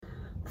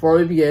before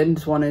we begin,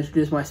 just want to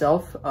introduce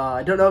myself.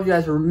 I don't know if you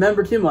guys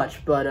remember too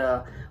much, but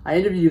I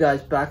interviewed you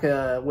guys back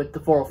with the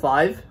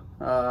 405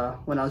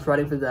 when I was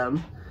writing for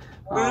them.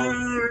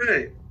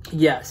 Right.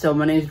 Yeah, so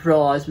my name's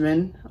Drill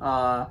Osman.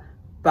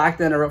 Back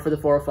then I wrote for the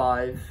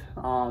 405.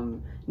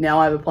 Now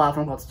I have a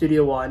platform called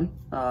Studio One.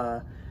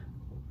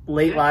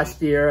 Late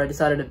last year, I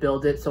decided to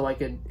build it so I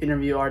could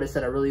interview artists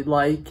that I really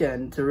like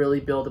and to really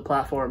build a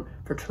platform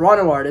for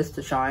Toronto artists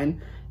to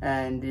shine.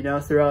 And,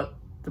 throughout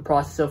the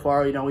process so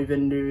far, we've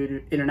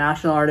interviewed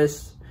international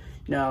artists,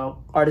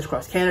 artists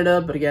across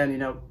Canada, but again,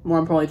 more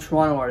importantly,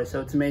 Toronto artists.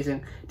 So it's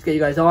amazing to get you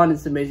guys on.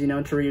 It's amazing,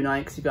 to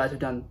reunite because you guys have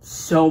done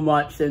so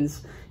much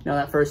since,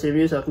 that first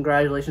interview. So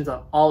congratulations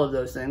on all of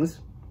those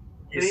things.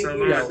 Thank you so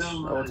much.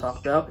 I will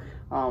talk about.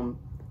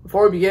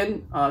 Before we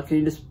begin, can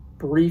you just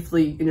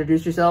briefly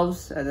introduce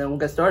yourselves and then we'll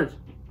get started?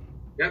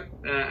 Yep.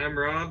 I'm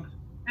Rob.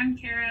 I'm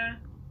Kara.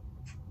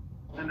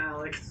 I'm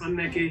Alex. I'm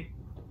Nikki.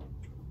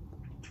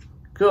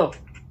 Cool.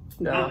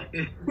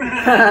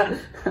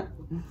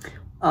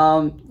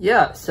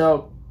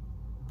 So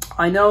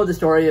I know the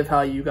story of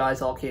how you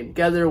guys all came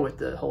together with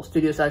the whole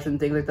studio session,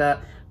 things like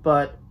that,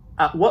 but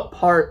at what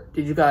part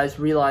did you guys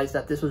realize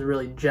that this was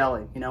really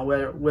gelling?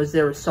 Was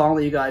there a song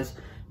that you guys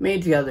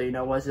made together?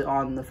 Was it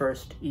on the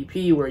first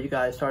EP where you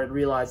guys started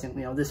realizing,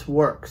 this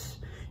works?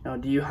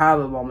 Do you have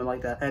a moment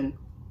like that? And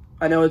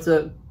I know it's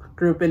a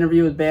group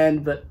interview with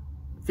band, but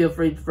feel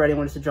free for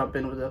anyone to jump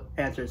in with the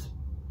answers.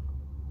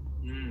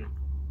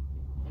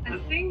 I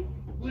think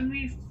when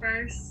we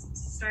first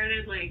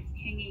started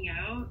hanging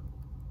out,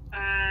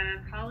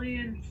 probably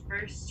in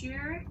first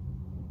year,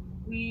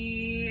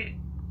 it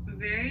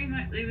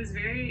was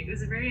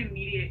a very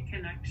immediate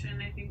connection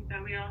I think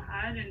that we all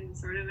had, and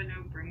sort of a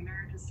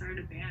no-brainer to start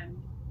a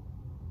band.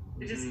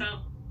 It just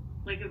felt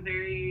like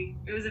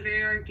it was a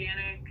very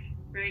organic,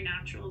 very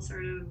natural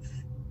sort of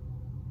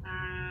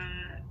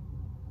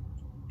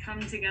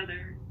come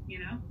together,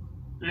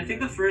 And I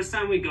think the first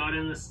time we got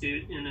in a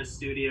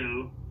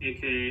studio,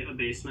 aka a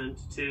basement,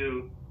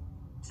 to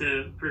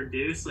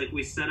produce,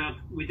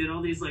 we did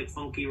all these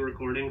funky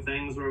recording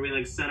things where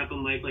we set up a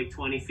mic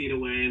 20 feet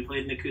away and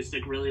played an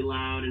acoustic really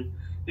loud, and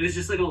it was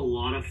just a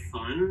lot of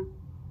fun.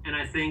 And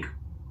I think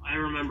I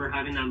remember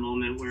having that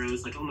moment where I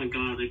was oh my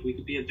god, we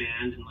could be a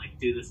band and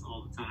do this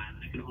all the time,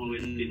 and it could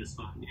always be this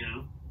fun,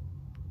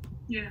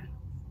 Yeah,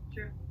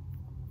 sure.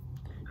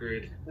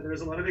 Agreed. There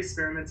was a lot of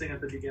experimenting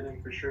at the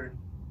beginning for sure.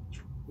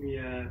 We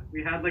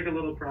had a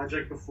little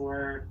project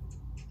before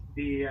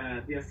the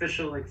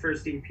official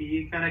first EP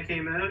kind of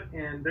came out,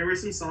 and there were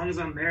some songs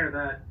on there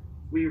that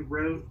we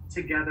wrote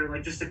together,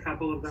 just a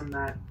couple of them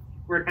that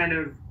were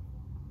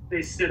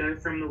they stood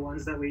out from the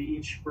ones that we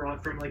each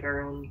brought from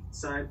our own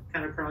side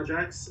kind of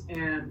projects,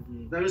 and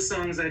those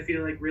songs I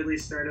feel really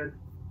started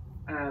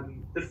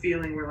the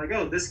feeling we're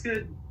oh, this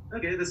could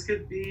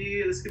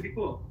be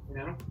cool,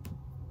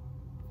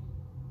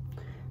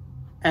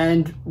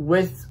 And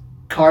with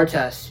Car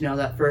Test,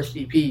 that first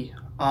EP,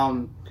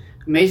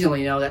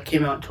 amazingly, that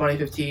came out in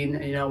 2015,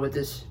 and, with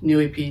this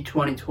new EP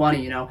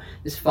 2020,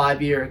 this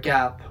 5-year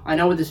gap. I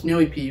know with this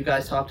new EP, you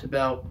guys talked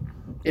about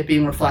it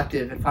being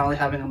reflective and finally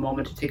having a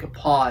moment to take a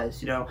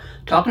pause,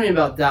 Talk to me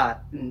about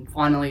that and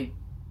finally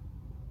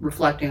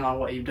reflecting on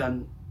what you've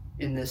done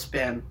in this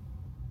span.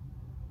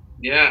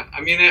 Yeah,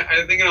 I think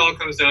it all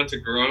comes down to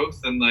growth,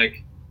 and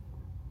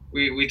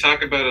we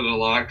talk about it a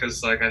lot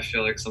because I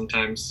feel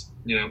sometimes,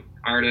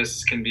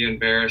 artists can be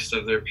embarrassed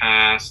of their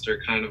past or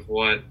kind of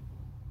what,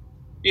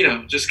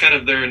 just kind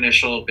of their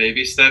initial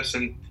baby steps.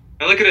 And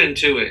I look at it in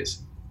two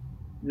ways.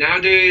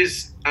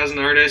 Nowadays, as an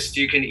artist,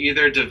 you can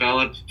either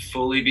develop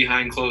fully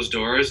behind closed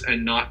doors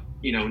and not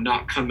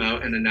come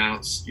out and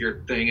announce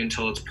your thing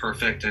until it's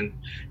perfect and,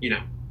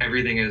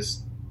 everything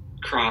is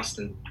crossed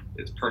and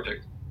it's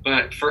perfect.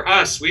 But for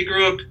us, we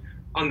grew up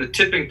on the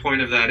tipping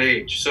point of that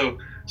age. So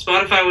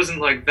Spotify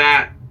wasn't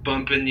that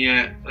bumping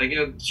yet.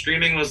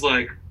 Streaming was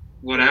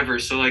whatever.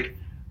 So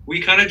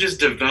we kind of just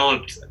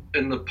developed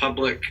in the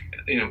public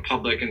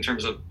in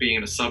terms of being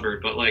in a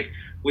suburb, but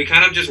we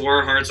kind of just wore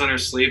our hearts on our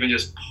sleeve and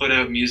just put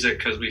out music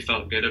because we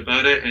felt good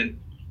about it. And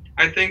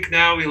I think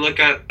now we look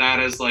at that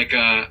as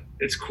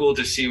it's cool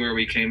to see where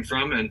we came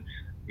from, and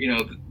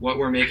what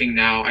we're making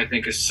now I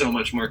think is so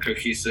much more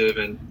cohesive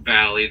and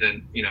valley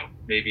than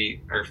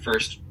maybe our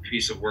first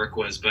piece of work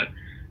was. But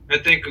I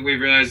think we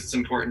realized it's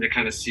important to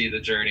kind of see the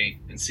journey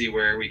and see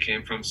where we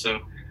came from.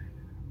 So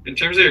in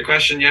terms of your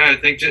question, yeah, I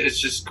think it's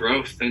just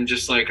growth, and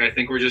just I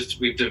think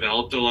we've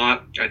developed a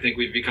lot. I think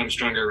we've become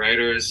stronger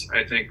writers.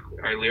 I think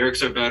our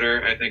lyrics are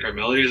better. I think our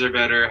melodies are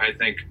better. I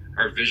think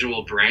our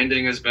visual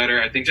branding is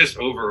better. I think just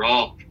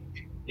overall,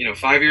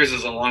 5 years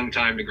is a long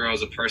time to grow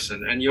as a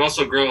person, and you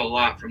also grow a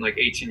lot from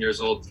 18 years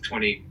old to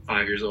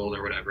 25 years old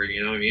or whatever.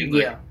 You know what I mean?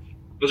 Yeah.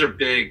 Those are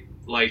big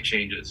life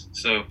changes.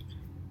 So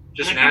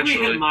just I naturally,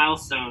 think we hit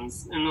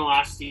milestones in the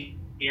last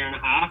year and a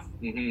half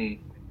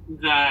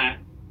that.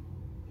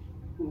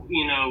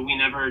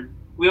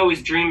 We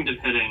always dreamed of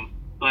hitting,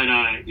 but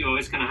you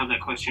always kind of have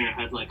that question in your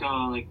head,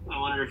 I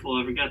wonder if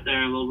we'll ever get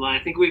there, blah, blah. I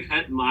think we've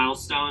hit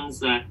milestones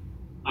that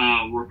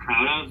we're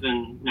proud of,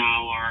 and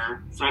now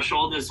our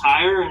threshold is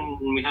higher, and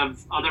we have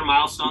other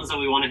milestones that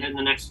we want to hit in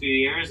the next few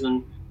years,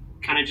 and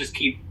kind of just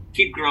keep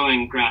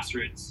growing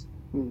grassroots.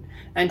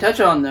 And touch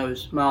on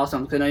those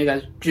milestones, because I know you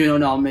guys Juno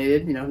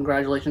nominated,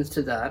 congratulations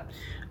to that.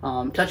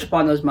 Touch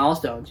upon those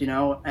milestones,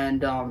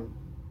 and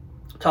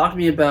talk to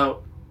me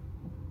about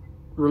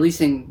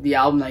releasing the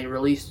album that you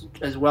released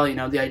as well,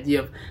 the idea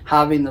of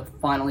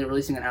finally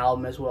releasing an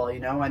album as well,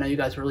 I know you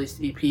guys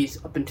released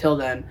EPs up until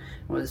then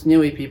with this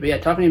new EP, but yeah,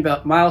 talk to me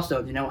about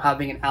milestones,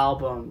 having an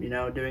album,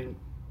 doing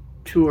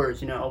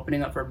tours,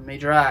 opening up for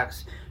major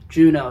acts,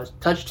 Junos.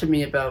 Touch to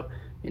me about,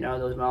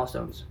 those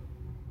milestones.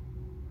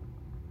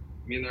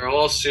 I mean, they're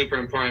all super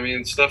important. I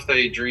mean, stuff that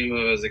you dream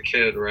of as a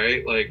kid,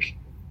 right? Like,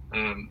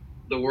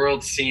 the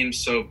world seems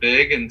so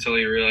big until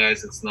you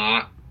realize it's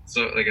not.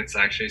 So, like, it's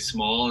actually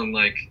small. And,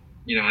 like,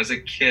 as a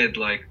kid,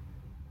 like,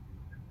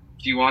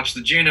 if you watch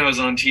the Junos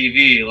on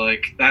TV,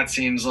 like, that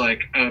seems,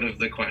 like, out of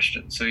the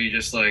question. So you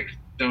just, like,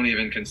 don't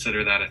even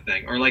consider that a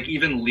thing. Or, like,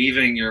 even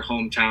leaving your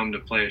hometown to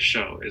play a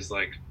show is,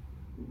 like,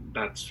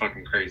 that's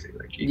fucking crazy.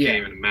 Like, you can't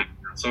even imagine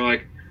that. So,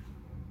 like,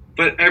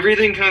 but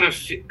everything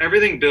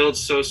builds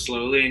so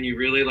slowly, and you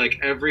really, like,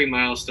 every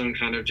milestone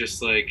kind of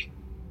just, like,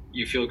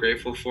 you feel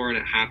grateful for, and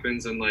it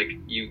happens, and, like,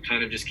 you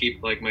kind of just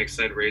keep, like Mike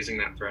said, raising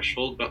that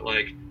threshold. But,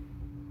 like,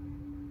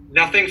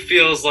 nothing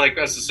feels like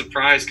as a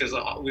surprise, because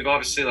we've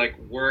obviously, like,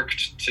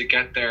 worked to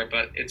get there,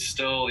 but it's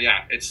still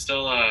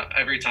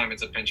every time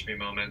it's a pinch me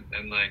moment.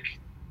 And, like,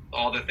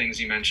 all the things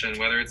you mentioned,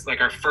 whether it's,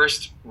 like, our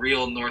first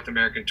real North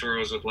American tour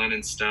was with Len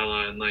and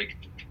Stella, and, like,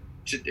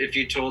 if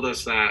you told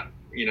us that,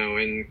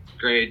 in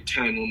grade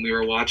 10 when we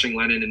were watching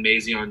Lennon and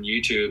Maisie on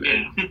YouTube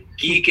and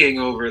geeking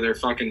over their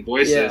fucking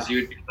voices,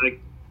 you'd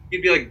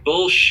be like,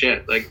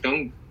 bullshit, like,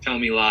 don't tell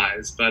me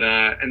lies. But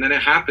and then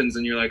it happens,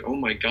 and you're like, oh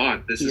my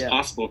god, this is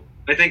possible.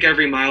 I think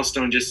every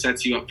milestone just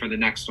sets you up for the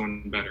next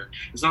one better.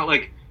 It's not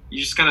like you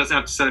just kind of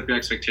have to set up your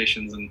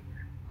expectations, and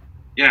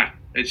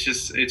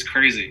it's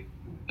crazy.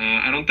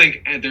 I don't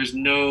think there's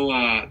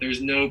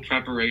no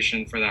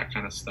preparation for that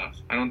kind of stuff.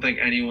 I don't think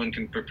anyone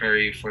can prepare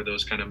you for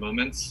those kind of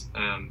moments,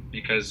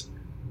 because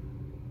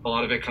a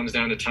lot of it comes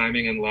down to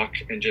timing and luck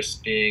and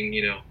just being,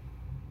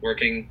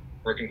 working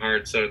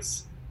hard. So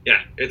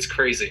it's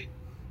crazy.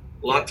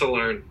 A lot to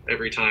learn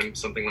every time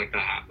something like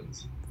that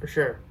happens. For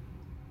sure.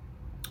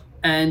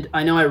 And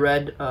I know I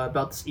read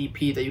about this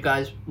EP that you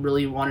guys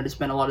really wanted to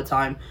spend a lot of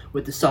time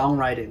with the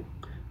songwriting.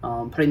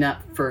 Putting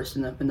that first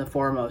in the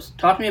foremost.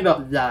 Talk to me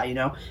about that,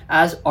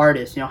 as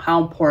artists,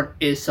 how important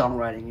is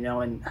songwriting,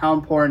 and how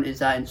important is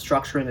that in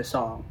structuring a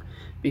song?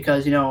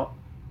 Because,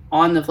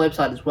 on the flip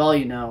side as well,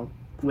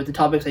 with the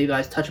topics that you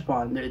guys touch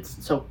upon,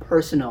 it's so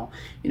personal.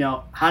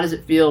 How does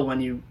it feel when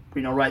you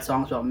write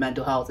songs about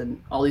mental health and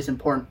all these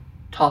important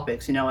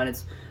topics, and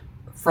it's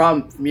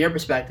from your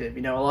perspective,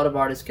 a lot of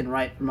artists can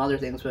write from other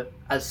things, but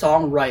as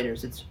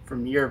songwriters, it's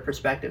from your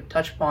perspective.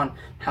 Touch upon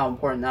how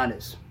important that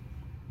is.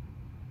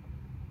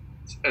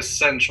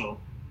 Essential,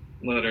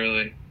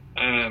 literally.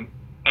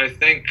 I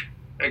think,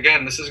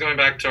 again, this is going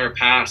back to our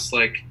past.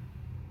 Like,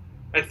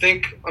 I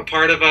think a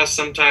part of us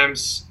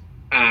sometimes,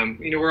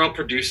 we're all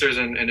producers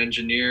and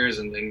engineers,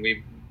 and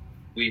we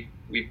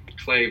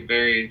play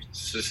very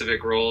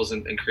specific roles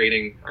in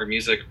creating our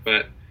music.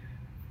 But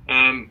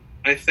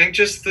I think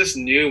just this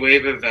new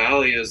wave of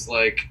Valley is,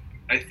 like,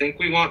 I think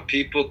we want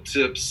people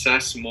to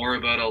obsess more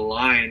about a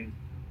line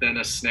than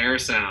a snare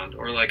sound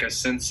or, like, a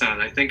synth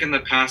sound. I think in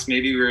the past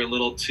maybe we were a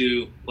little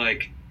too,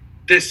 like,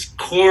 this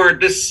chord,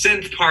 this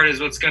synth part is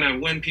what's gonna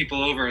win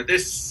people over,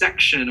 this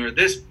section or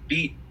this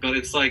beat. But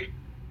it's like,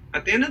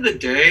 at the end of the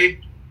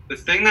day, the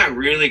thing that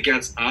really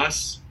gets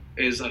us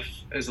is a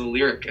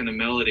lyric and a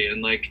melody.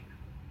 And, like,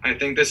 I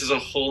think this is a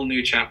whole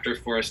new chapter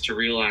for us to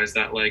realize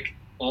that, like,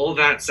 all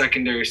that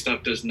secondary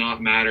stuff does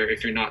not matter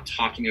if you're not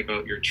talking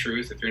about your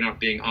truth, if you're not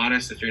being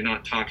honest, if you're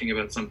not talking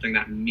about something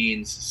that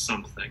means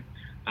something.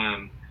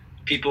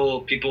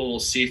 People will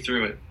see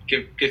through it.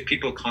 Give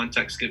people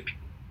context. Give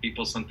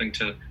people something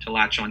to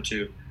latch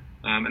onto.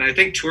 And I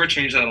think tour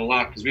changed that a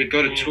lot, because we'd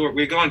go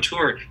on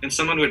tour, and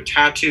someone would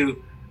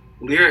tattoo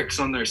lyrics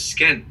on their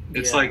skin.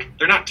 It's like,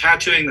 they're not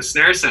tattooing the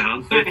snare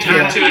sound. They're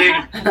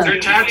tattooing.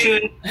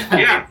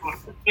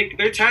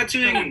 They're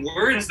tattooing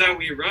words that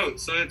we wrote.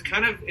 So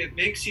it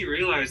makes you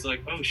realize,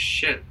 like, oh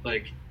shit,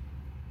 like,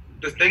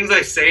 the things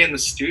I say in the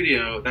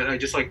studio that I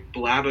just, like,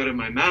 blab out of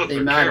my mouth, they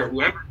matter.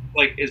 Whoever,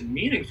 like, is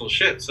meaningful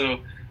shit. So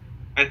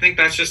I think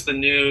that's just the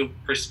new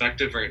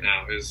perspective right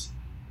now is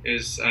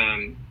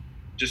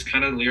just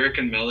kind of lyric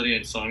and melody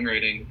and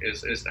songwriting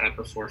is at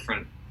the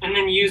forefront. And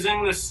then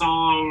using the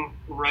song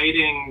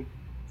writing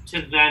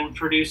to then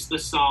produce the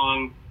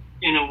song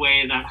in a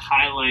way that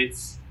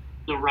highlights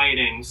the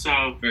writing.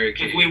 So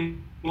if we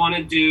want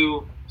to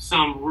do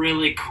some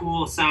really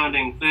cool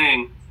sounding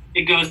thing,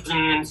 it goes in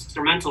an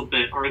instrumental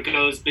bit, or it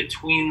goes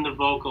between the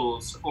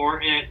vocals,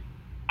 or it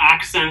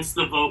accents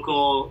the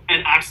vocal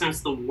and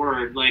accents the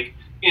word. Like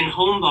in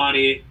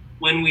Homebody,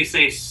 when we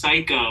say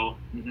psycho,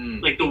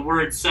 like the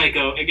word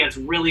psycho, it gets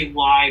really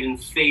wide and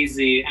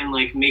phasey and,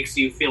 like, makes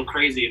you feel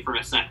crazy for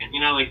a second.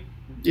 Like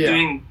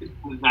doing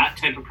that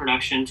type of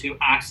production to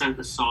accent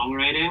the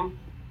songwriting.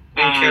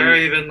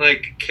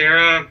 And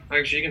Kara,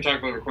 actually, you can talk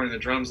about recording the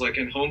drums. Like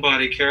in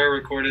Homebody, Kara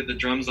recorded the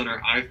drums on her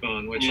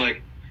iPhone, which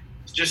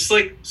just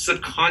like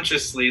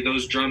subconsciously,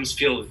 those drums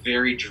feel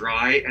very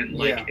dry and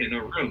like in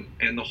a room.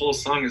 And the whole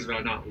song is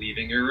about not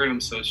leaving your room.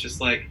 So it's just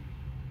like,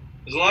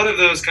 there's a lot of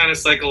those kind of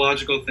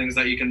psychological things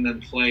that you can then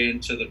play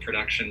into the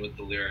production with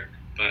the lyric.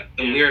 But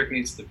the lyric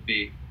needs to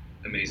be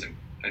amazing,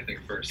 I think,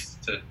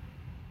 first.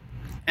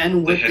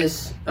 And with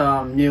this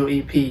new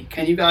EP,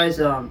 can you guys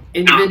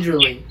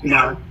individually,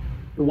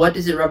 what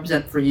does it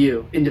represent for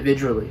you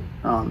individually?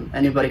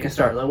 Anybody can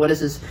start. Like, what does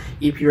this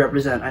EP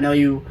represent? I know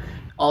you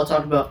all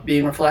talk about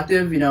being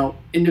reflective.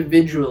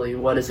 Individually,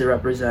 what does it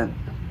represent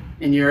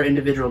in your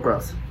individual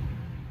growth?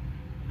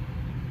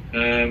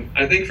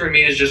 I think for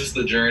me, it's just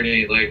the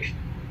journey. Like,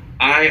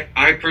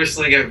 I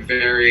personally get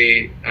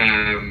very,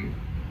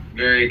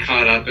 very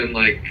caught up in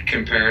like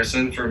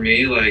comparison. For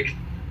me, like,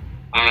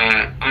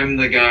 I'm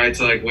the guy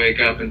to like wake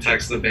up and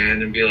text the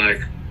band and be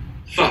like,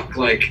 "Fuck,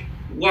 like,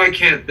 why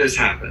can't this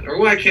happen? Or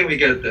why can't we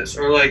get this?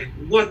 Or like,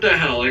 what the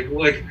hell?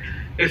 Like,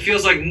 it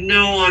feels like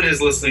no one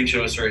is listening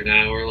to us right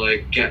now or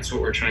like gets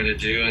what we're trying to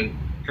do." And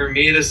for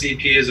me, this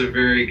EP is a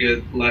very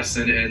good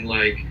lesson in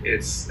like,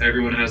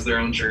 everyone has their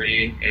own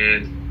journey,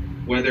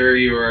 and whether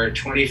you're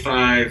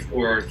 25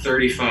 or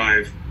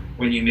 35,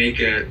 when you make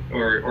it,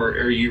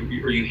 or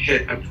you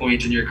hit a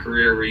point in your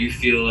career where you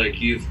feel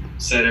like you've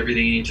said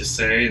everything you need to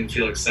say and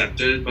feel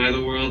accepted by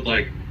the world,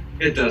 like,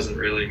 it doesn't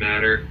really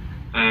matter.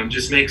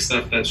 Just make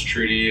stuff that's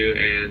true to you,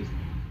 and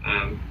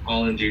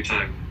all in due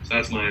time. So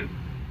that's mine.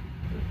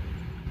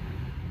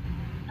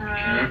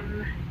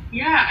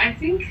 I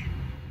think,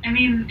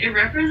 it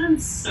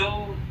represents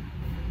so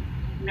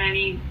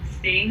many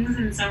things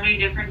in so many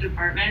different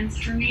departments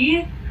for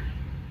me.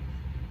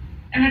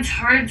 And it's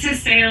hard to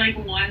say like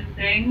one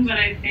thing, but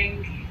I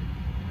think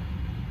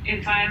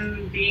if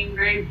I'm being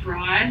very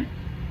broad,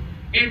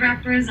 it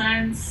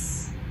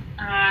represents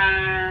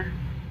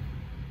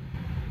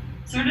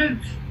sort of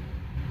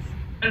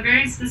a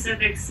very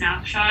specific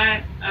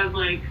snapshot of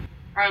like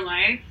our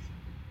life,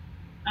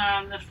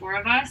 the four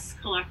of us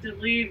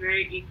collectively,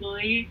 very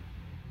equally.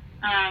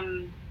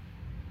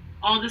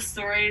 All the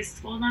stories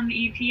told on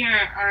the EP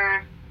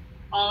are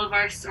all of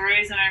our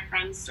stories and our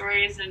friends'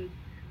 stories, and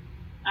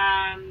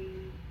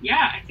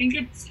I think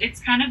it's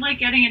kind of like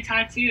getting a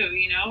tattoo,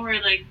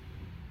 where like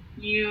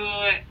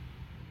you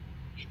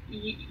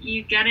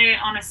get it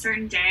on a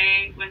certain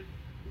day with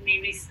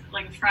maybe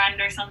like a friend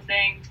or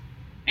something,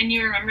 and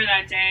you remember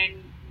that day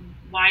and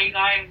why you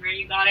got it and where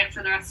you got it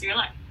for the rest of your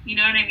life. You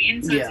know what I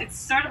mean? So it's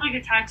sort of like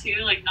a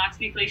tattoo, like, not to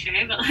be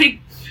cliche, but like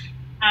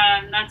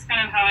that's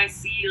kind of how I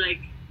see like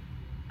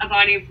a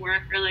body of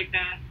work, or like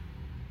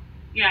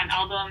an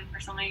album or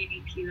something, an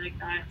EP like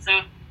that.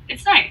 So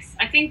it's nice.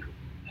 I think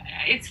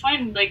it's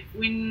fun, like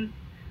when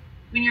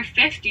you're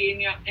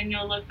 50 and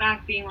you'll look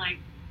back being like,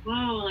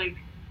 whoa, like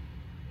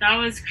that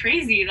was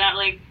crazy that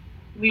like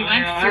we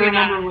went through that.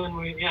 I remember when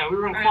we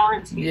were in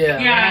quarantine.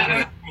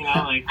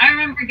 I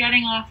remember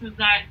getting off of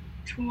that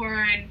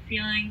tour and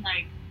feeling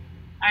like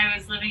I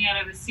was living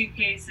out of a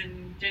suitcase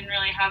and didn't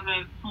really have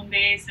a home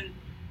base, and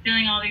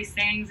feeling all these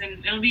things.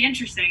 And it'll be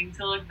interesting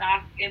to look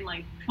back in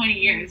like 20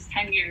 years,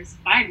 10 years,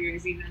 5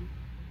 years even.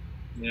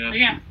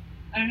 I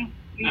don't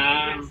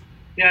know.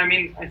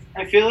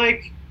 I feel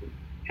like,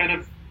 kind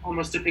of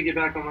almost to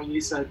piggyback on what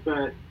you said,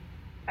 but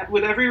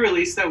with every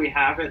release that we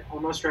have, it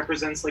almost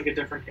represents like a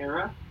different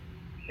era.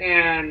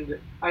 And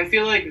I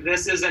feel like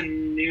this is a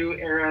new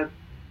era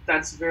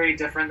that's very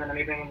different than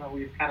anything that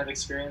we've kind of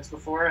experienced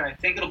before. And I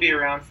think it'll be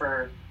around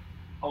for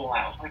a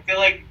while. I feel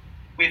like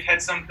we've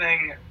hit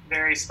something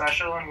very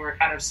special, and we're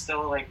kind of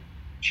still like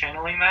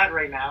channeling that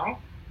right now.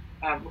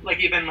 Like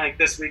even like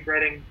this week,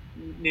 writing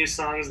new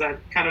songs that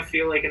kind of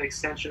feel like an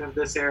extension of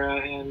this era.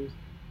 And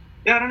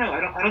I don't know.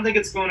 I don't think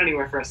it's going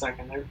anywhere for a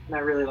second. And I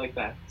really like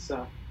that.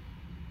 So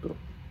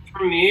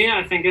for me,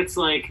 I think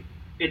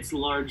it's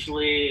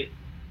largely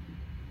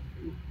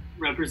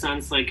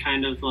represents like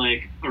kind of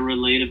like a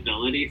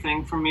relatability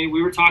thing for me.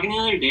 We were talking the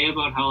other day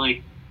about how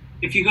like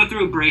if you go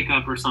through a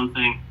breakup or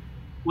something,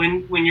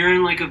 when you're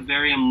in like a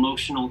very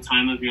emotional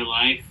time of your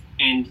life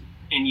and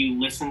you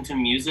listen to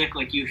music,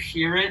 like you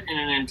hear it in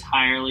an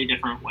entirely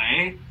different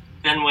way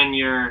than when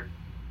you're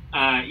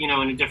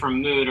in a different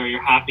mood, or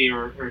you're happy,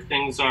 or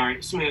things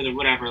are smooth or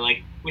whatever.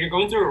 Like when you're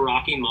going through a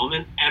rocky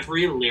moment,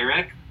 every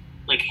lyric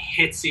like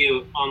hits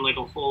you on like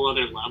a whole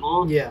other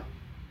level. Yeah.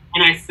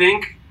 And I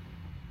think,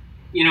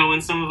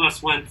 when some of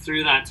us went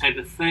through that type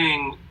of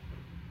thing,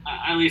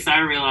 at least I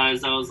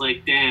realized, I was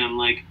like, damn,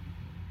 like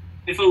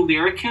if a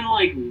lyric can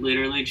like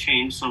literally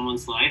change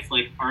someone's life,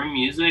 like our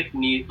music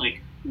we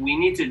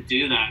need to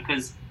do that.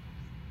 Because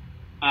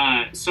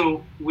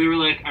so we were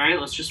like, all right,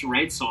 let's just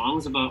write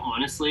songs about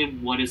honestly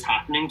what is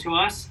happening to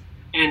us.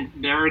 And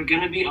there are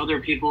going to be other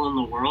people in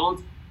the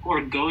world who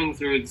are going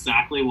through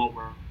exactly what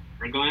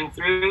we're going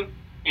through.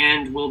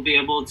 And we'll be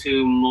able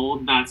to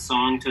mold that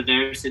song to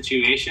their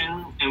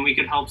situation, and we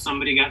could help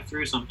somebody get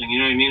through something, you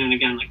know what I mean? And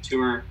again, like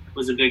to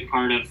was a big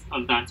part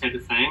of that type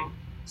of thing.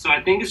 So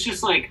I think it's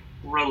just like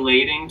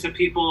relating to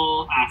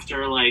people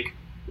after like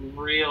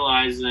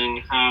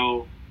realizing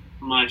how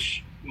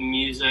much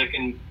music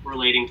and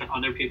relating to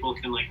other people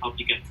can like help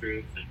you get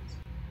through things.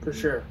 For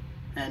sure.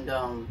 And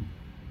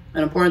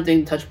an important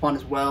thing to touch upon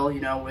as well,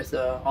 you know, with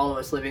all of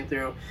us living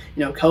through,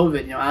 you know,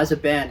 COVID, you know, as a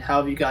band, how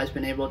have you guys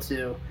been able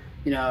to,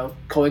 you know,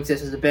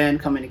 coexist as a band,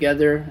 coming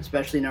together,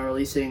 especially, you know,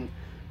 releasing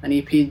an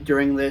EP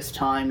during this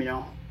time, you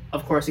know,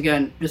 of course,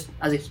 again, just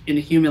in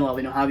a human level,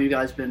 you know, how have you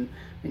guys been,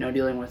 you know,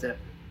 dealing with it?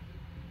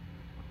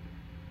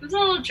 It was a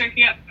little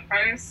tricky at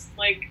first.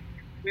 Like,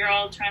 we were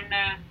all trying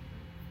to,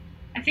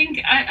 I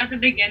think at the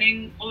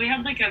beginning, well, we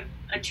had like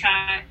a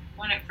chat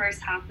when it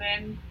first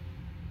happened.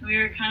 We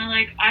were kind of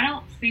like, I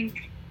don't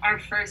think our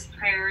first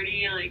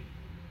priority, like,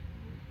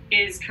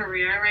 is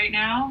career right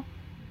now.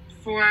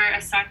 For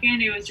a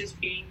second, it was just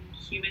being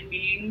human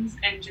beings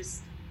and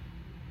just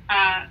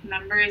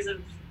members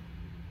of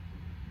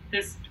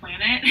this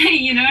planet.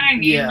 You know what I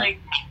mean? Yeah. Like,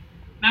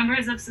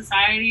 members of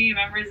society,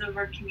 members of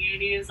our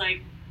communities,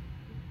 like,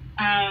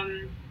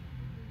 and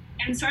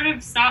sort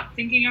of stop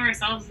thinking of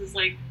ourselves as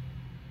like,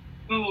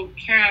 oh,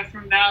 Kara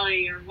from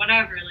Valley or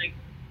whatever, like,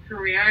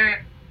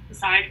 career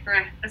aside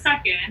for a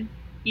second,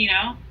 you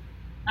know,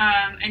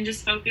 and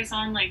just focus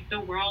on like the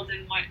world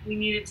and what we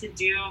needed to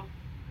do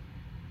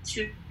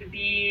to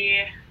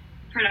be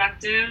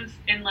productive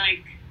in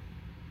like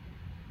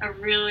a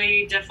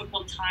really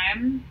difficult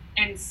time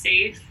and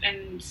safe,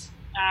 and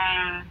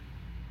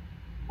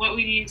what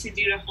we needed to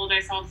do to hold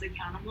ourselves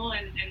accountable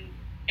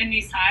in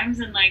these times.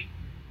 And like,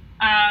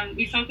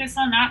 we focused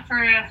on that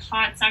for a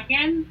hot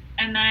second,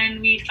 and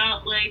then we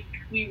felt like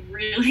we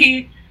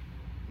really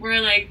were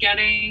like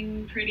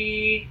getting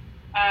pretty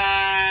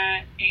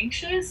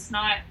anxious,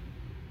 not,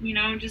 you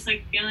know, just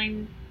like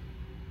feeling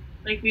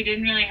like we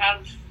didn't really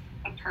have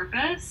a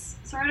purpose,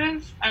 sort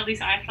of. At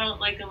least I felt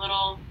like a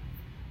little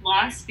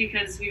lost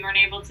because we weren't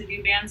able to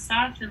do band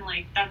stuff, and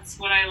like that's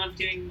what I love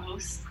doing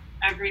most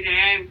every day.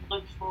 I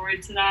look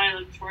forward to that. I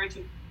look forward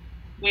to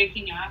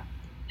waking up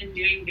and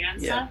doing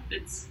band stuff.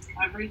 It's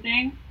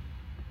everything.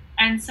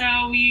 And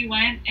so we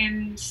went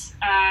and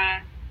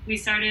we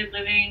started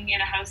living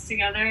in a house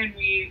together, and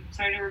we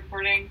started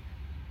recording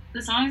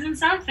the songs and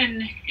stuff,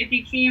 and it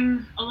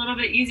became a little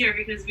bit easier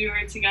because we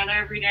were together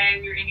every day.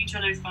 We were in each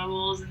other's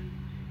bubbles, and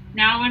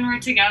now when we're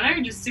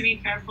together, just to be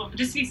careful,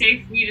 just to be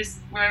safe, we just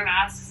wear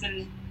masks,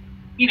 and,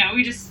 you know,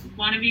 we just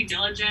want to be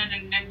diligent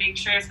and make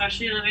sure,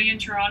 especially living in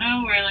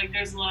Toronto where like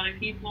there's a lot of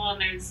people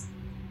and it's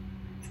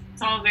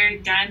all very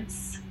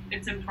dense.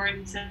 It's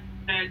important to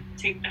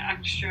take the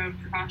extra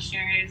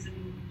precautionaries,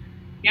 and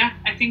yeah,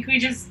 I think we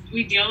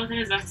deal with it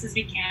as best as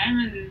we can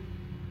and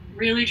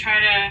really try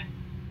to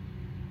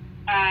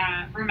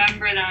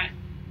remember that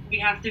we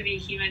have to be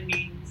human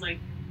beings, like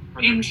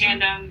 100%. In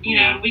tandem, you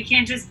know, we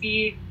can't just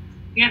be,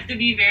 we have to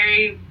be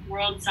very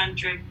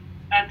world-centric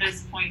at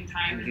this point in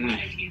time, in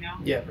life, you know?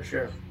 Yeah, for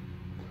sure.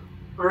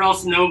 Or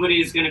else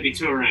nobody's going to be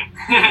touring.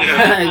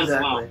 Exactly. As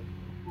well.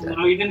 You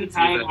know, even to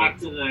tie it back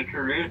to the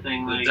career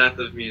thing, the like, death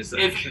of music.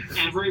 If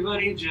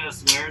everybody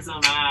just wears a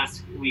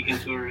mask, we can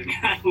tour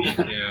again.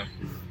 Yeah.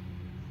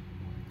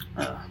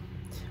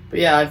 But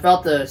yeah, I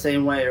felt the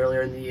same way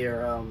earlier in the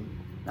year.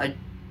 I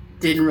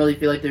didn't really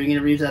feel like doing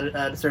interviews at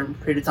a certain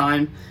period of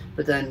time,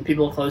 but then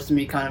people close to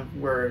me kind of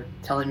were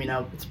telling me, you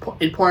know, it's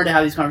important to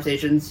have these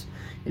conversations.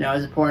 You know,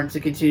 it's important to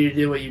continue to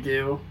do what you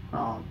do.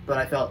 But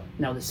I felt,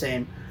 you know, the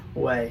same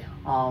way.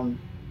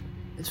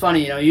 It's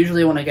funny, you know,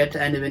 usually when I get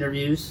to end of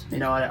interviews, you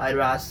know, I'd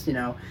ask, you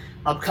know,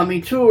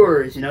 upcoming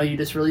tours, you know, you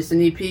just released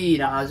an EP, you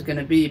know, how's it going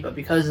to be? But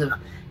because of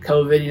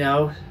COVID, you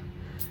know,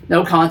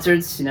 no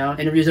concerts, you know,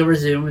 interviews over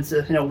Zoom. It's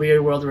a, you know,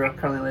 weird world we're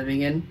currently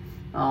living in.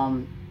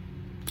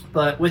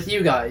 But with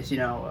you guys, you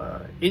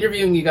know,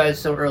 interviewing you guys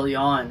so early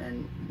on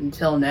and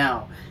until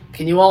now,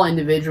 can you all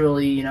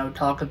individually, you know,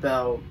 talk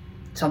about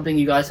something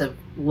you guys have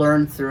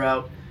learned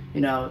throughout, you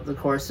know, the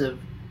course of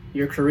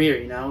your career,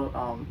 you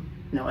know,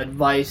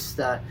 advice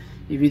that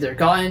you've either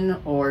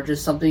gotten or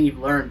just something you've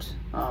learned?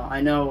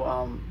 I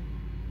know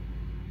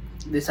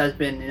this has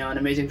been, you know, an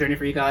amazing journey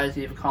for you guys.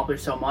 You've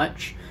accomplished so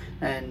much,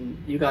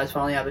 and you guys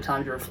finally have the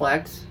time to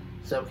reflect.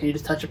 So can you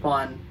just touch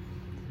upon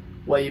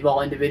what you've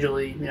all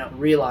individually, you know,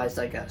 realized,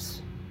 I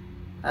guess,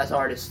 as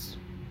artists?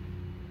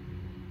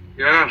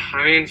 Yeah,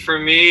 I mean, for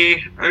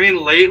me,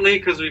 lately,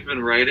 because we've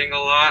been writing a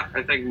lot,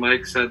 I think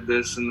Mike said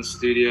this in the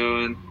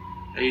studio, and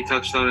he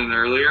touched on it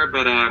earlier,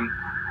 but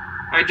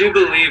I do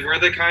believe we're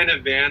the kind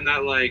of band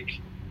that, like,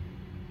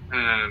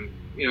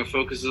 you know,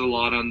 focuses a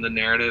lot on the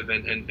narrative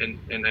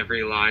and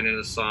every line in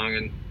a song.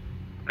 And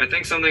I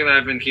think something that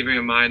I've been keeping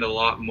in mind a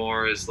lot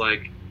more is,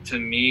 like, to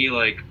me,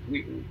 like,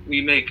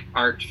 we make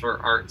art for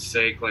art's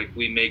sake. Like,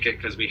 we make it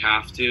because we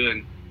have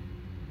to.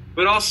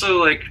 But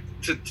also, like,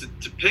 to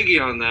piggy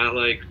on that,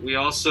 like, we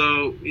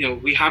also, you know,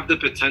 we have the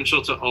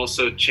potential to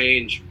also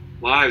change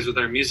lives with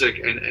our music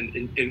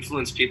and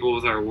influence people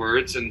with our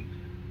words. And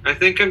I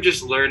think I'm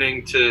just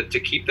learning to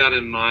keep that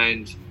in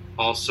mind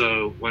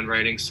also when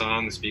writing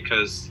songs,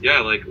 because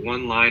like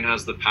one line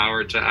has the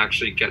power to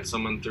actually get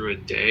someone through a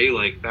day.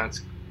 Like,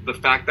 that's the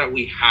fact that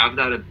we have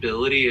that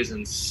ability is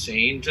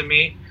insane to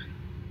me.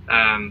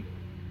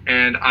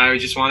 And I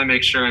just want to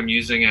make sure I'm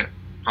using it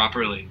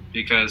properly,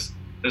 because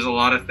there's a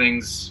lot of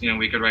things,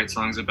 we could write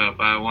songs about,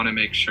 but I want to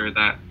make sure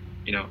that,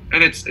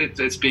 and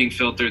it's being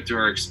filtered through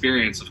our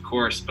experience, of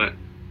course, but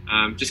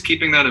just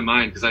keeping that in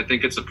mind, because I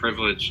think it's a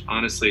privilege,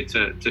 honestly,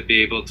 to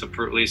be able to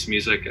release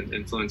music and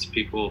influence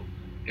people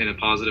in a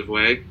positive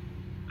way.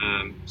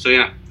 So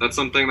yeah, that's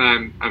something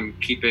that I'm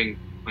keeping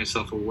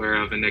myself aware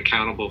of and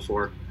accountable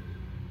for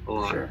a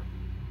lot. Sure.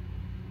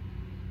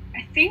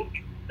 I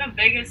think the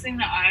biggest thing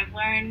that I've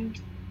learned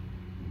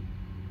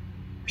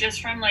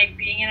just from like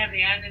being in a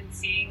band and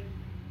seeing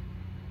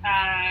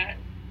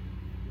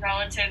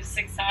relative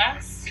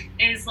success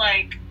is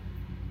like,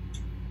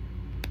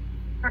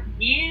 for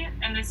me,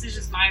 and this is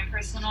just my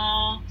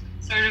personal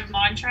sort of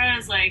mantra,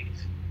 is like,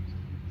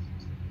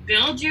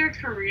 build your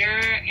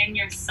career in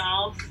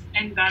yourself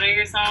and better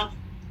yourself,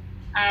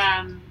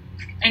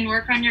 and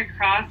work on your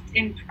craft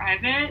in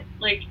private.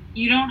 Like,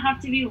 you don't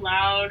have to be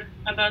loud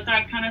about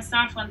that kind of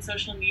stuff on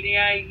social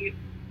media.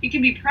 You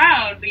can be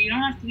proud, but you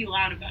don't have to be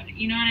loud about it.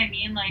 You know what I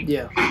mean? Like,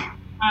 Yeah.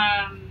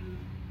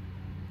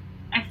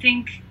 I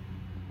think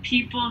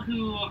people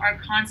who are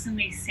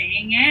constantly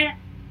saying it,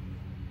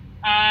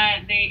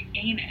 they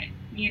ain't it,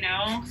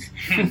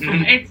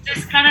 It's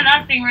just kind of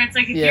that thing where it's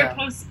like, if you're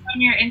posting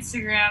on your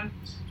Instagram,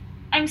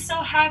 I'm so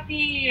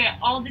happy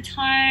all the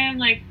time,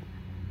 like,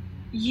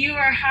 you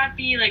are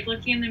happy, like,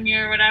 looking in the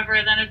mirror or whatever,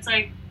 then it's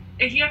like,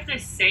 if you have to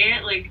say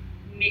it, like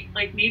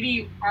maybe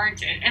you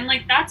aren't it. And,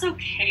 like, that's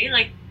okay.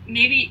 Like,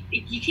 maybe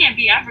you can't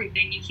be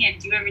everything. You can't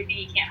do everything.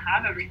 You can't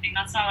have everything.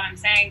 That's not what I'm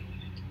saying.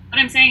 But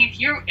I'm saying, if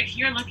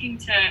you're looking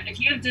to, if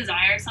you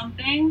desire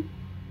something,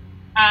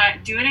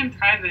 do it in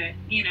private,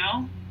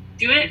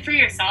 do it for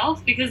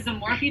yourself, because the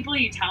more people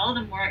you tell,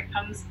 the more it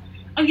comes,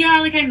 oh yeah,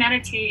 like, I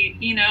meditate,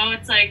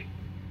 it's like,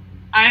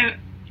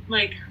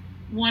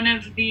 one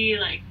of the,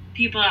 like,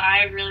 people that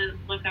I really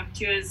look up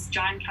to is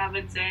John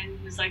Kabat-Zinn,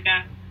 who's like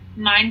a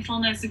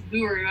mindfulness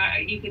guru,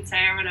 you could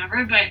say, or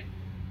whatever. But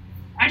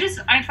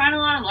I find a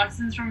lot of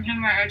lessons from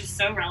him are just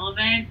so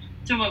relevant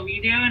to what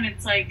we do. And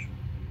it's like,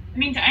 I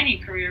mean, to any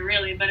career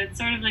really, but it's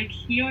sort of like,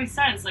 he always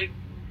says, like,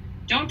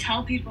 don't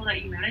tell people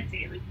that you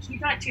meditate. Like,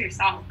 keep that to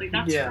yourself. Like,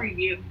 that's for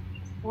you.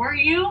 For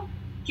you,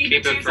 keep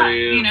it to yourself.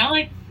 You.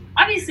 Like,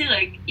 obviously,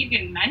 like, you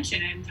can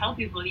mention it and tell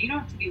people. You don't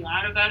have to be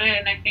loud about it.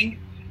 And I think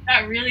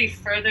that really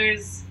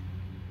furthers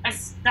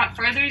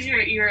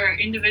your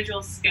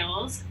individual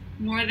skills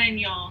more than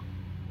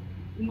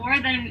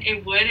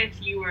it would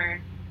if you were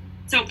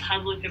so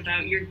public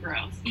about your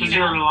growth. Because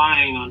you're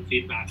relying on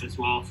feedback as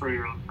well for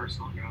your own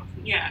personal growth.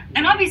 Yeah,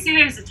 and obviously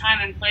there's a time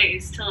and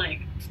place to,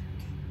 like,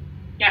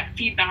 get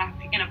feedback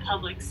in a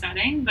public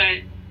setting,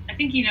 but I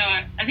think you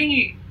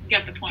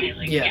get the point.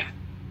 Like,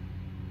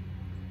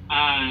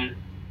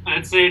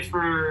 I'd say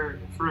for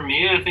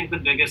me, I think the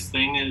biggest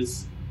thing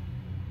is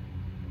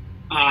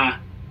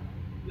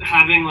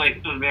having,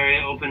 like, a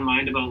very open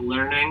mind about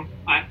learning.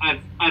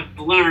 I've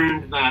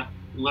learned that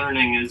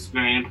learning is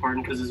very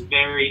important, because it's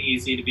very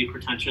easy to be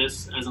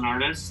pretentious as an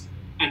artist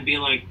and be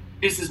like,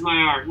 this is my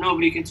art,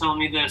 nobody can tell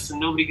me this and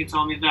nobody can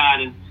tell me that,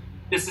 and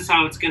this is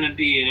how it's going to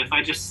be, and if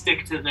I just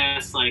stick to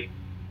this, like,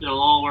 it'll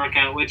all work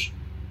out, which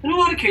in a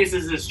lot of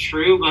cases is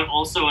true, but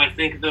also I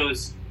think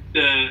the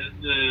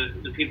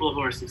people who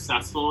are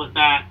successful with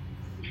that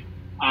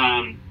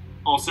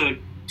also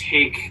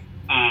take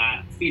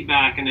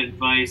feedback and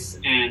advice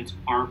and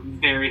are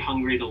very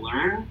hungry to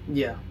learn.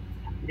 Yeah.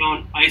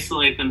 Don't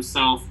isolate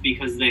themselves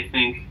because they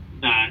think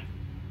that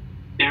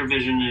their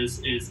vision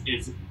is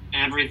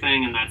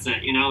everything and that's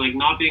it. Like,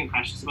 not being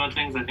precious about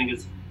things, I think,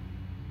 is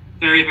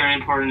very, very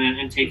important,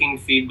 and taking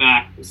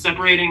feedback,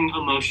 separating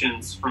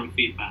emotions from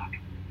feedback,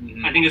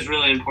 I think is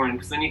really important,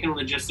 because then you can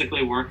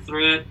logistically work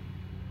through it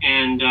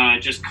and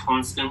just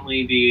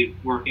constantly be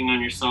working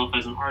on yourself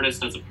as an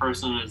artist, as a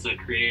person, as a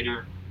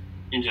creator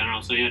in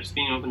general. So yeah, just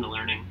being open to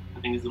learning, I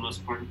think, is the most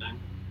important thing.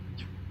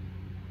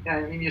 Yeah,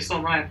 I mean, you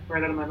stole mine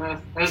right out of my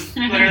mouth. I was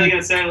literally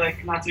going to say,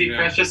 like, not to be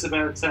precious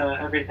about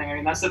everything. I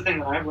mean, that's the thing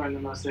that I've learned the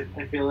most,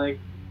 I feel like,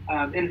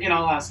 in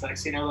all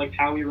aspects, like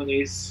how we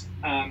release,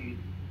 in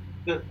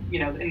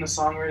the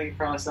songwriting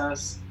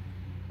process,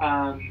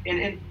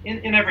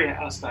 in every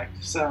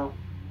aspect. So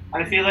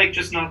I feel like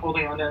just not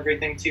holding on to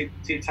everything too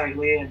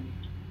tightly, and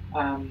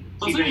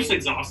also just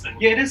exhausting.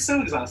 Yeah, it is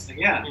so exhausting.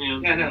 Yeah,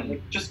 no,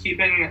 like, just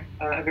keeping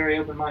a very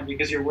open mind,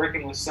 because you're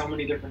working with so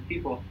many different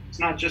people. It's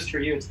not just for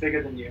you; it's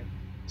bigger than you.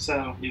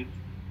 So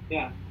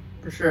yeah,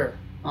 for sure.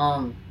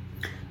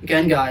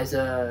 Again, guys,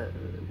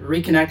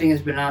 reconnecting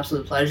has been an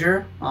absolute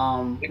pleasure.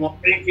 Thank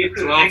you.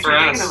 Well, for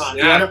us.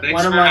 Yeah,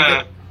 thanks for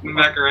coming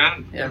back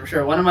around. Yeah, for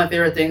sure. One of my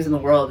favorite things in the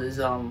world is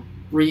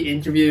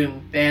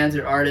re-interviewing bands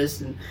or artists,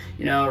 and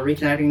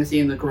reconnecting and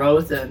seeing the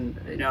growth, and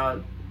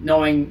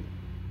knowing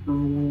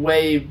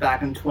way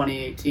back in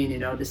 2018,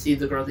 to see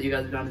the growth that you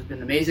guys have done has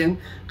been amazing.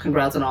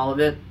 Congrats on all of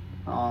it.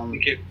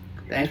 Thank you.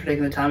 thanks for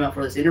taking the time out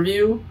for this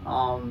interview.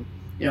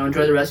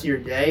 Enjoy the rest of your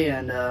day,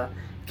 and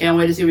can't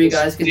wait to see what you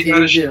guys continue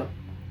to do.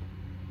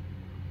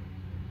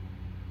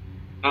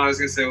 I was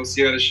gonna say we'll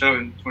see you at a show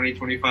in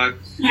 2025.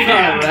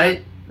 Yeah,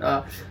 right.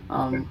 But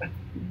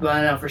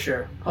I know for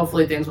sure.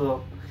 Hopefully things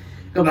will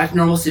go back to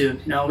normal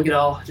soon. We could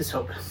all just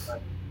hope.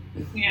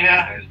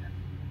 Yeah.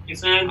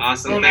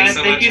 Awesome. Well, Thanks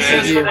so thank much. you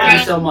man. Thank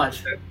you so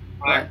much.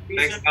 All right.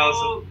 Thanks,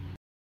 Allison.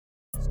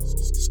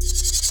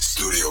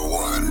 Studio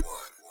One.